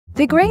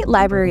The Great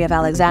Library of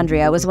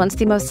Alexandria was once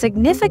the most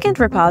significant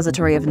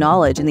repository of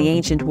knowledge in the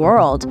ancient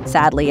world.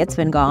 Sadly, it's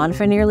been gone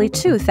for nearly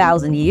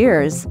 2,000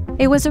 years.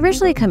 It was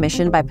originally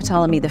commissioned by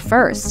Ptolemy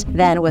I,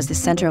 then was the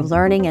center of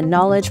learning and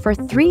knowledge for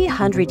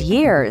 300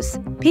 years.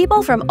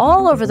 People from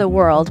all over the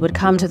world would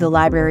come to the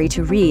library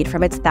to read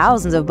from its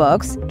thousands of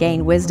books,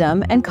 gain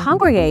wisdom, and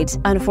congregate.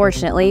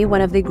 Unfortunately,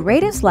 one of the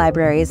greatest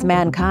libraries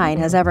mankind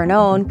has ever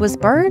known was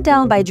burned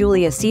down by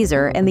Julius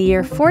Caesar in the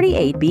year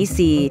 48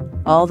 BC.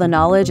 All the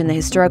knowledge and the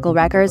historical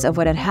records of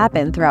what had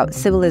happened throughout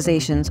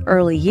civilization's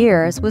early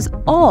years was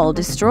all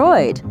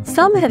destroyed.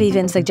 Some have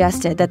even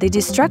suggested that the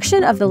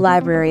destruction of the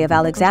Library of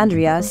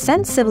Alexandria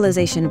sent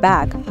civilization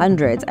back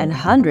hundreds and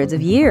hundreds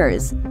of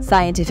years.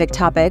 Scientific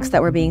topics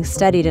that were being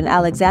studied in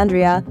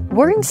Alexandria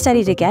weren't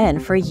studied again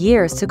for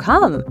years to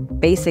come,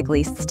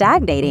 basically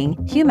stagnating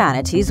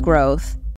humanity's growth.